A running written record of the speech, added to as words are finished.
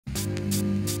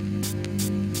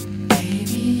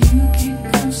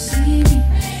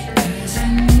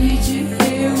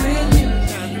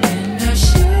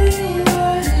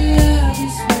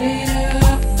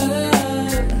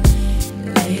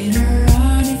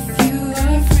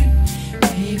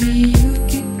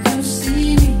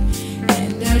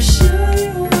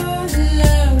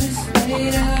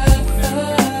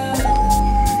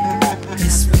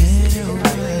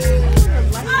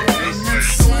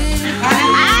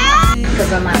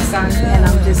Of my son, and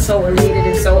I'm just so elated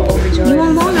and so overjoyed. You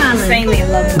want Long Island? Insanely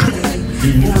in love with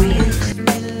you.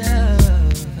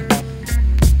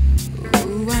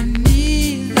 I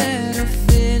need that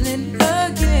feeling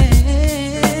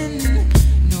again.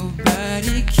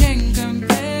 Nobody can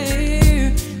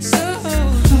compare. So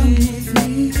come with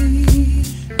me,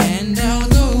 and I'll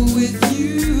go with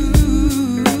you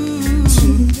to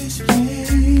this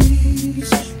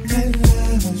place that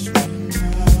loves me.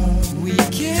 We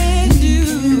can do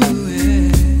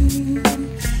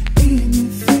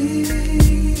anything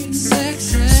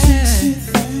sexy,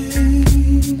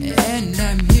 and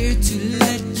I'm here to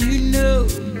let you know,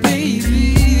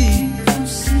 baby, come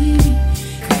see me,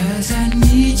 'cause I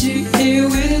need you here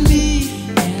with me,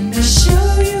 and to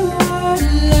show you what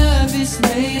love is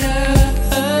made of.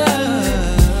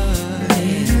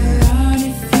 Later on,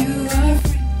 if you are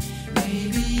free,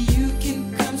 maybe you can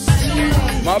come see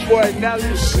me. My boy Nelly.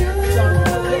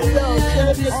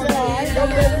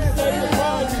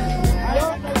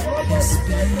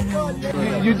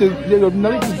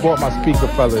 Nelly just bought my speaker,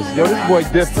 fellas. Yo, this boy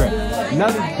different.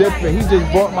 Nelly's different. He just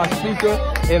bought my speaker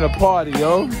in a party,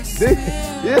 yo.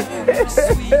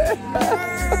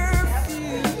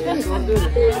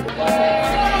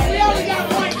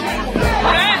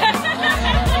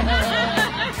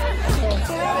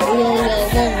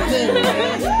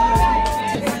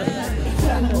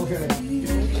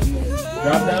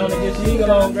 Drop down and get your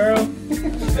eagle on, girl.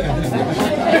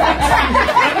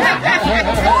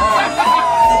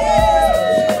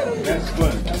 That's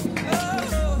fun.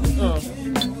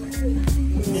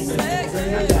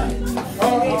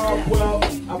 Well,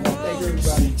 I want to thank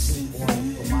everybody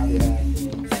for my behalf.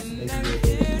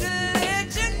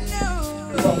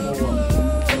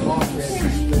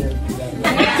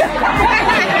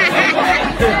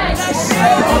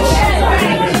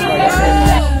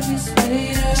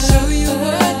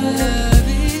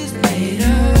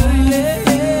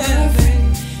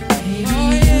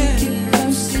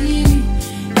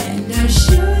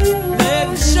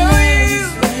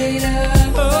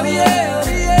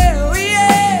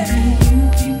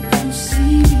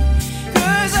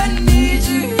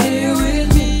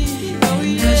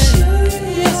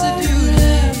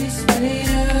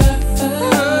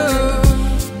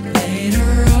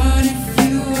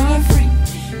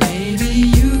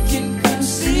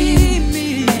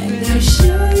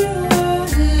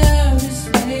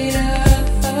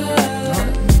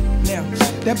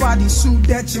 That bodysuit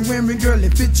that you're wearing, girl,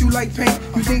 it fits you like paint.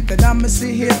 You think that I'ma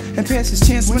sit here and pass this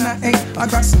chance when I ain't? I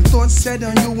got some thoughts set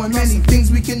on you and many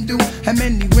things we can do, and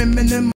many women in